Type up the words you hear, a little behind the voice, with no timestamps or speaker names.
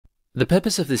The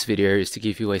purpose of this video is to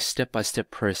give you a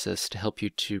step-by-step process to help you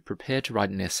to prepare to write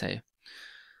an essay.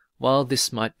 While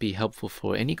this might be helpful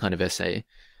for any kind of essay,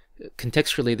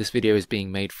 contextually this video is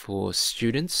being made for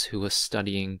students who are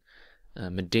studying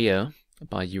Medea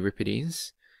by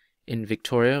Euripides in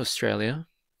Victoria, Australia,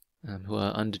 who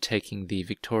are undertaking the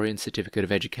Victorian Certificate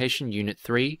of Education, Unit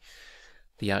 3,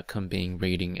 the outcome being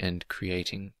reading and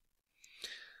creating.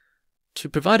 To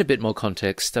provide a bit more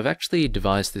context, I've actually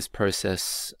devised this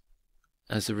process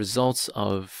as a result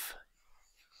of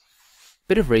a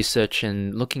bit of research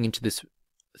and looking into this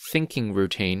thinking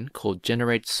routine called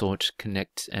Generate, Sort,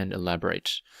 Connect, and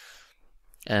Elaborate.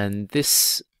 And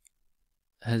this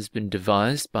has been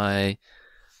devised by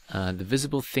the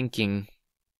Visible Thinking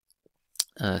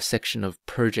section of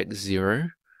Project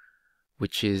Zero,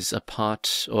 which is a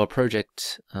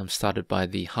project started by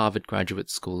the Harvard Graduate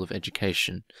School of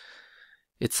Education.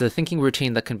 It's a thinking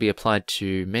routine that can be applied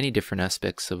to many different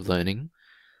aspects of learning,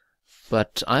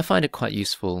 but I find it quite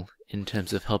useful in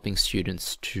terms of helping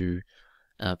students to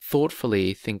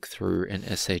thoughtfully think through an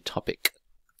essay topic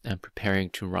and preparing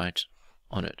to write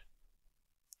on it.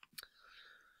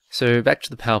 So back to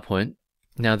the PowerPoint.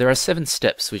 Now there are 7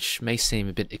 steps, which may seem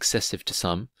a bit excessive to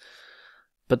some,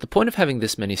 but the point of having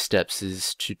this many steps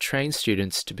is to train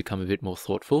students to become a bit more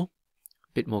thoughtful,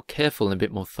 a bit more careful, and a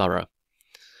bit more thorough.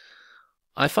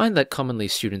 I find that commonly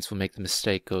students will make the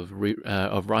mistake of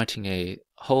writing a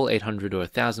whole 800 or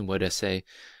 1,000 word essay,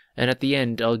 and at the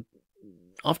end I'll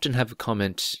often have a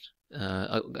comment,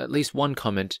 at least one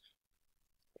comment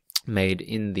made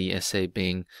in the essay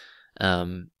being,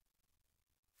 does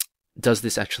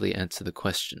this actually answer the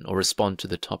question or respond to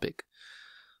the topic?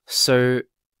 So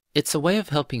it's a way of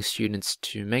helping students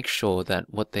to make sure that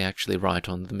what they actually write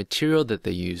on, the material that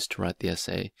they use to write the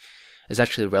essay, is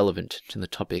actually relevant to the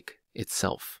topic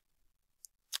itself.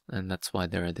 And that's why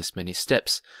there are this many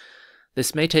steps.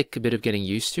 This may take a bit of getting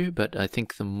used to, but I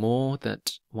think the more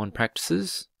that one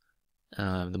practices,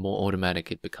 the more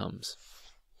automatic it becomes.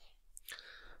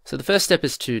 So the first step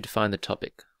is to define the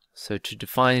topic. So to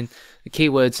define the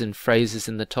keywords and phrases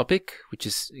in the topic, which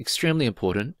is extremely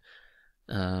important,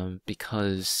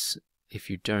 because if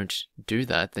you don't do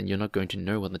that, then you're not going to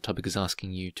know what the topic is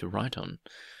asking you to write on.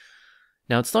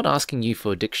 Now, it's not asking you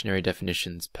for dictionary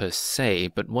definitions per se,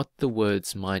 but what the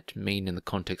words might mean in the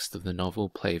context of the novel,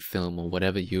 play, film, or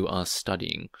whatever you are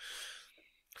studying.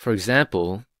 For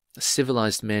example,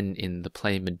 civilized men in the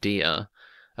play Medea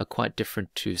are quite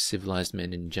different to civilized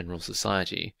men in general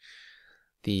society.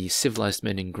 The civilized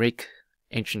men in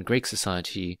ancient Greek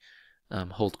society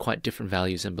hold quite different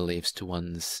values and beliefs to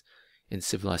ones in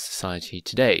civilized society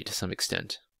today, to some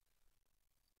extent.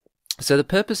 So the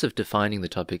purpose of defining the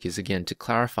topic is, again, to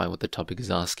clarify what the topic is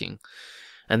asking.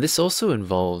 And this also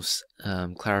involves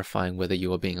clarifying whether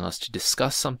you are being asked to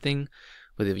discuss something,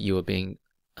 whether you are being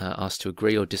asked to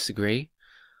agree or disagree,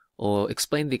 or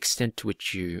explain the extent to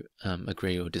which you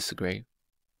agree or disagree.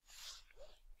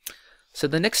 So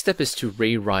the next step is to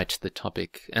rewrite the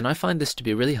topic, and I find this to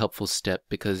be a really helpful step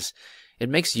because it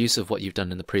makes use of what you've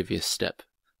done in the previous step,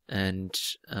 and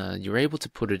you're able to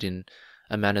put it in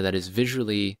a manner that is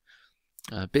visually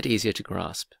a bit easier to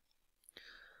grasp.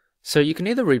 So you can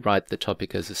either rewrite the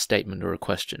topic as a statement or a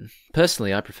question.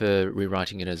 Personally, I prefer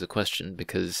rewriting it as a question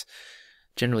because,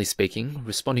 generally speaking,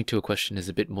 responding to a question is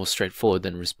a bit more straightforward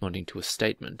than responding to a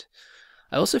statement.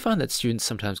 I also find that students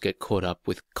sometimes get caught up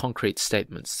with concrete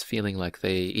statements, feeling like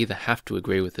they either have to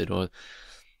agree with it or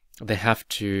they have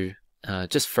to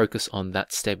just focus on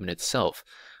that statement itself.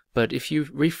 But if you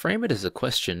reframe it as a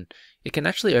question, it can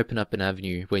actually open up an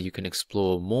avenue where you can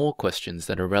explore more questions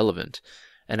that are relevant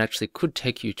and actually could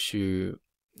take you to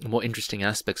more interesting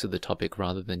aspects of the topic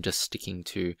rather than just sticking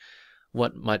to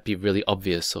what might be really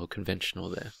obvious or conventional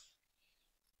there.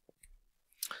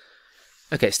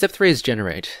 Okay, step 3 is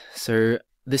generate. So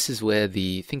this is where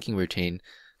the thinking routine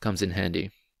comes in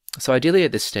handy. So ideally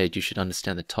at this stage you should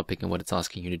understand the topic and what it's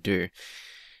asking you to do.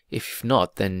 If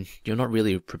not, then you're not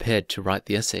really prepared to write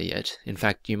the essay yet. In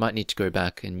fact, you might need to go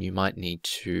back and you might need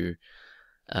to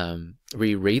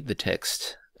reread the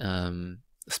text,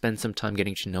 spend some time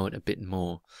getting to know it a bit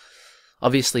more.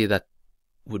 Obviously that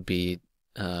would be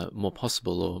more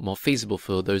possible or more feasible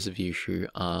for those of you who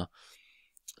are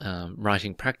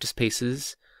writing practice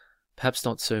pieces, perhaps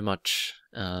not so much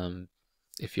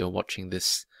if you're watching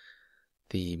this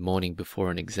the morning before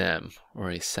an exam or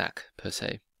a SAC per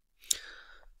se,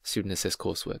 student assessed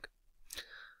coursework.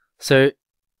 So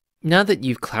now that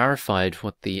you've clarified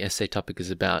what the essay topic is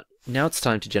about, now it's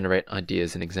time to generate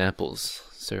ideas and examples.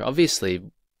 So obviously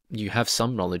you have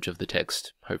some knowledge of the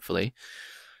text, hopefully.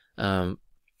 By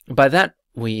that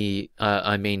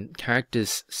I mean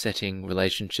characters, setting,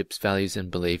 relationships, values,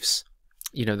 and beliefs.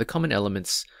 You know, the common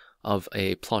elements of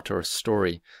a plot or a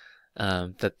story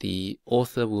that the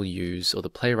author will use or the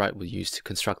playwright will use to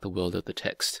construct the world of the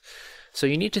text. So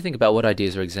you need to think about what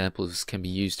ideas or examples can be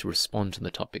used to respond to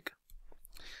the topic.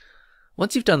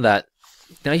 Once you've done that,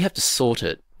 now you have to sort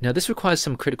it. Now this requires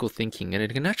some critical thinking, and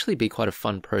it can actually be quite a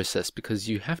fun process because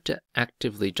you have to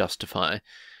actively justify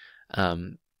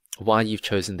why you've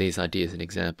chosen these ideas and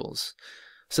examples.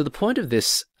 So the point of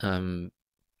this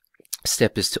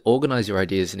step is to organize your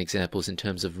ideas and examples in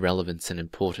terms of relevance and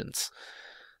importance.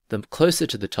 The closer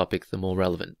to the topic, the more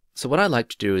relevant. So what I like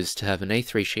to do is to have an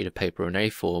A3 sheet of paper or an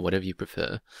A4, whatever you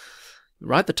prefer.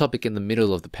 Write the topic in the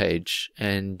middle of the page,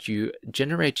 and you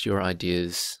generate your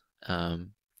ideas,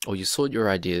 or you sort your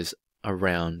ideas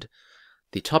around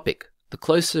the topic. The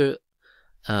closer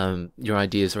your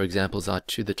ideas or examples are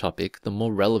to the topic, the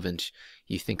more relevant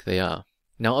you think they are.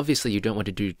 Now, obviously, you don't want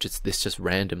to do this just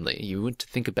randomly. You want to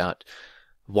think about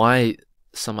why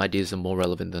some ideas are more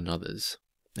relevant than others.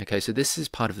 Okay, so this is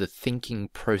part of the thinking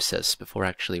process before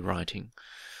actually writing.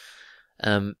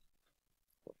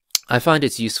 I find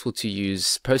it's useful to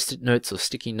use post-it notes or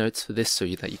sticky notes for this so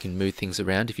that you can move things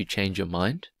around if you change your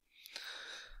mind.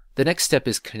 The next step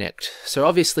is connect. So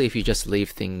obviously if you just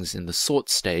leave things in the sort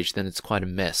stage, then it's quite a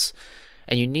mess.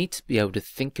 And you need to be able to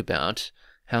think about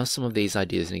how some of these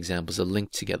ideas and examples are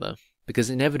linked together. Because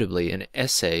inevitably an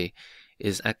essay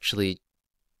is actually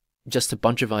just a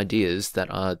bunch of ideas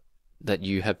that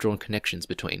you have drawn connections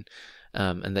between,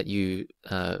 and that you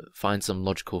find some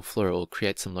logical flow or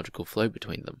create some logical flow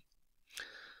between them.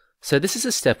 So this is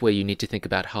a step where you need to think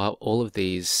about how all of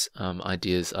these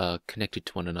ideas are connected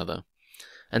to one another.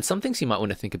 And some things you might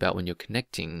want to think about when you're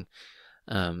connecting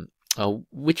are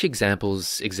which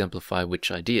examples exemplify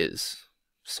which ideas.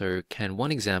 So can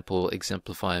one example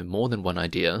exemplify more than one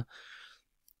idea?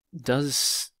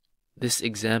 Does this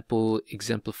example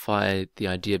exemplify the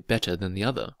idea better than the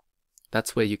other?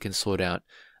 That's where you can sort out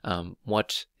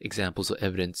what examples or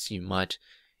evidence you might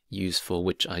use for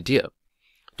which idea.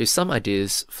 Do some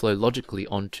ideas flow logically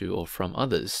onto or from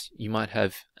others? You might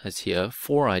have, as here,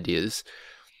 4 ideas.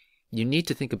 You need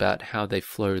to think about how they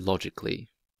flow logically.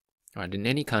 Right? In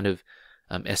any kind of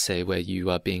essay where you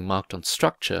are being marked on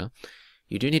structure,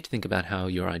 you do need to think about how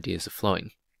your ideas are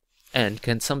flowing. And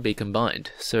can some be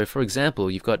combined? So for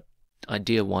example, you've got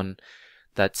idea 1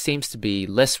 that seems to be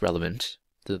less relevant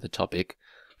to the topic,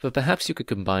 but perhaps you could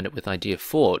combine it with idea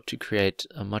 4 to create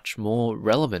a much more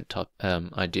relevant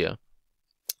idea.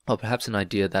 Or perhaps an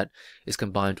idea that is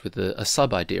combined with a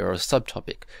sub-idea or a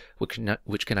subtopic,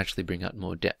 which can actually bring out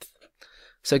more depth.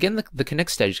 So again, the connect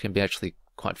stage can be actually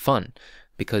quite fun,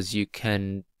 because you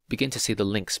can begin to see the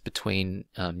links between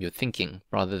your thinking,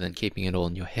 rather than keeping it all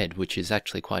in your head, which is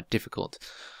actually quite difficult.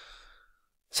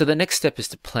 So the next step is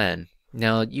to plan.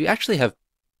 Now, you actually have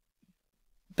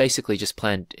basically just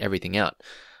planned everything out,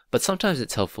 but sometimes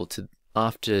it's helpful to,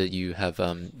 after you have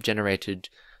generated,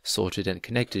 sorted, and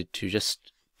connected, to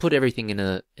just put everything in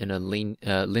a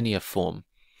linear form.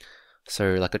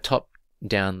 So like a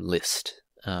top-down list,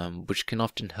 which can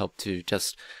often help to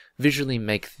just visually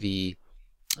make the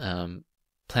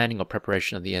planning or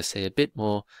preparation of the essay a bit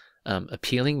more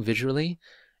appealing visually,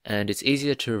 and it's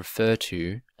easier to refer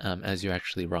to as you're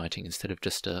actually writing, instead of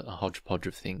just a hodgepodge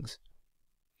of things.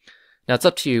 Now it's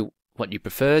up to you what you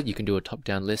prefer. You can do a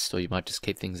top-down list, or you might just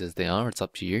keep things as they are. It's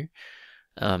up to you.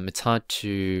 It's hard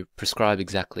to prescribe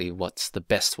exactly what's the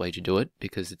best way to do it,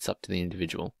 because it's up to the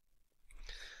individual.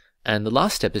 And the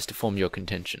last step is to form your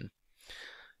contention.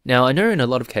 Now, I know in a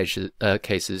lot of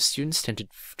cases, students tend to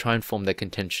try and form their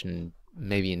contention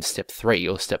maybe in step 3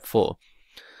 or step 4.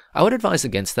 I would advise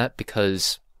against that,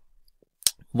 because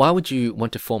why would you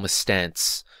want to form a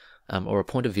stance or a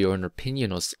point of view or an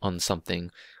opinion on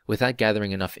something without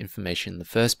gathering enough information in the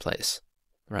first place,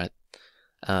 right?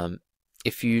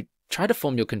 If you try to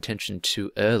form your contention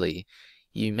too early,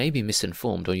 you may be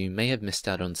misinformed, or you may have missed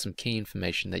out on some key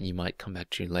information that you might come back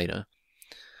to later.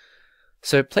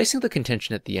 So placing the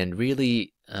contention at the end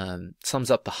really sums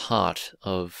up the heart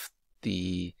of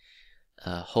the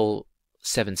whole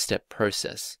 7-step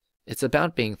process. It's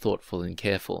about being thoughtful and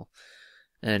careful.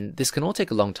 And this can all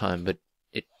take a long time, but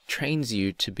it trains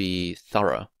you to be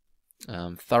thorough.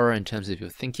 Thorough in terms of your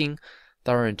thinking,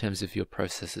 thorough in terms of your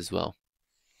process as well.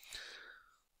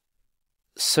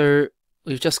 So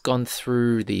we've just gone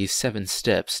through the 7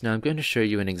 steps. Now I'm going to show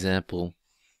you an example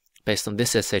based on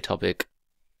this essay topic,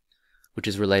 which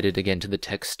is related again to the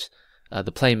text,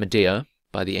 the play Medea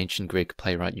by the ancient Greek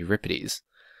playwright Euripides.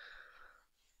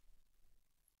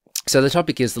 So the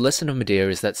topic is, the lesson of Medea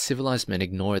is that civilized men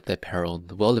ignore at their peril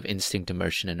the world of instinct,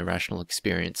 emotion, and irrational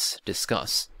experience.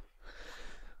 Discuss.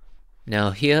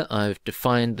 Now here I've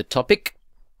defined the topic.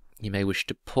 You may wish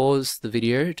to pause the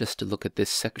video just to look at this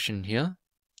section here.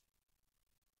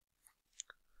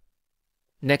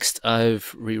 Next,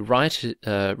 I've rewritten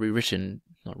the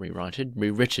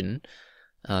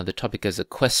topic as a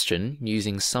question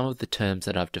using some of the terms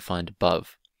that I've defined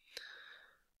above.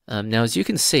 Now, as you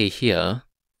can see here,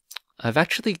 I've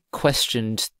actually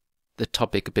questioned the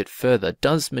topic a bit further.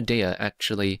 Does Medea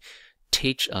actually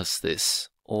teach us this,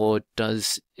 or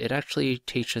does it actually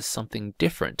teach us something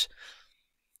different?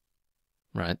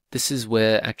 Right, this is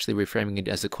where actually reframing it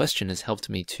as a question has helped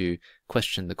me to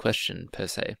question the question per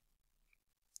se.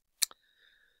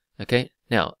 Okay,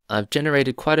 now I've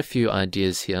generated quite a few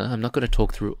ideas here. I'm not going to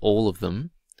talk through all of them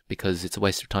because it's a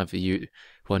waste of time for you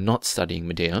who are not studying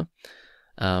Medea,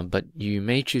 but you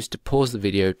may choose to pause the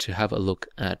video to have a look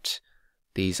at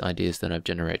these ideas that I've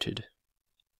generated.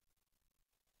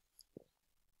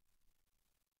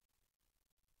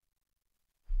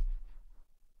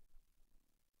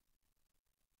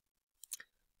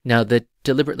 Now they're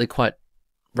deliberately quite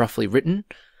roughly written.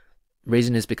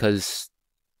 Reason is because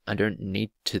I don't need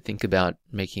to think about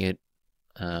making it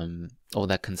all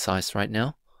that concise right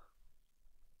now.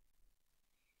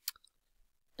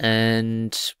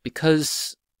 And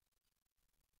because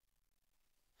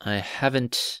I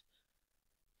haven't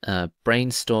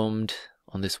brainstormed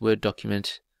on this Word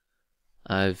document,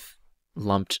 I've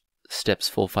lumped steps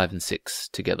 4, 5, and 6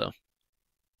 together.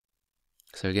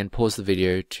 So again, pause the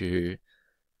video to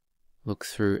look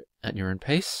through at your own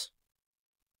pace.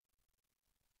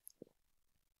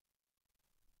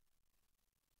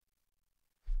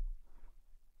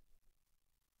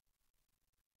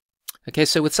 Okay,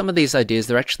 so with some of these ideas,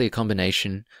 they're actually a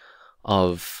combination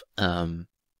of a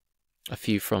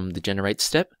few from the generate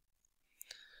step.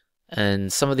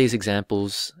 And some of these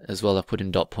examples as well, I've put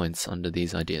in dot points under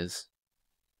these ideas.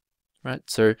 Right,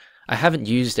 so I haven't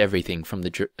used everything from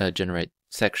the generate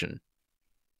section.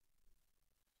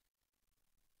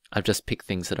 I've just picked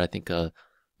things that I think are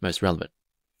most relevant.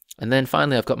 And then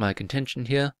finally, I've got my contention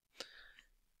here.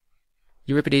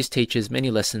 Euripides teaches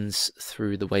many lessons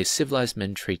through the way civilized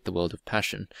men treat the world of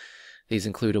passion. These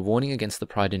include a warning against the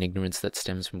pride and ignorance that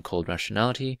stems from cold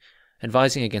rationality,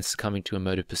 advising against succumbing to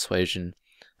emotive persuasion,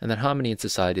 and that harmony in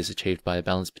society is achieved by a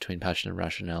balance between passion and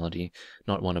rationality,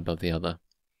 not one above the other.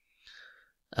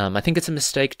 I think it's a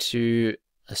mistake to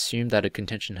assume that a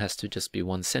contention has to just be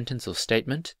one sentence or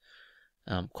statement.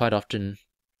 Quite often,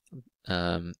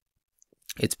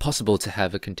 it's possible to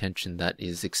have a contention that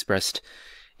is expressed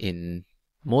in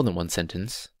more than one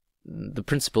sentence. The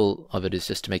principle of it is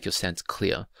just to make your stance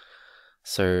clear.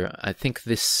 So I think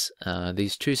these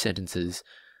two sentences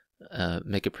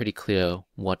make it pretty clear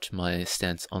what my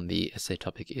stance on the essay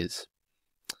topic is.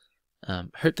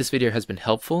 Hope this video has been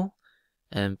helpful,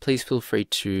 and please feel free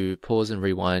to pause and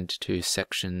rewind to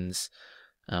sections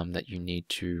that you need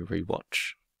to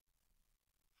rewatch.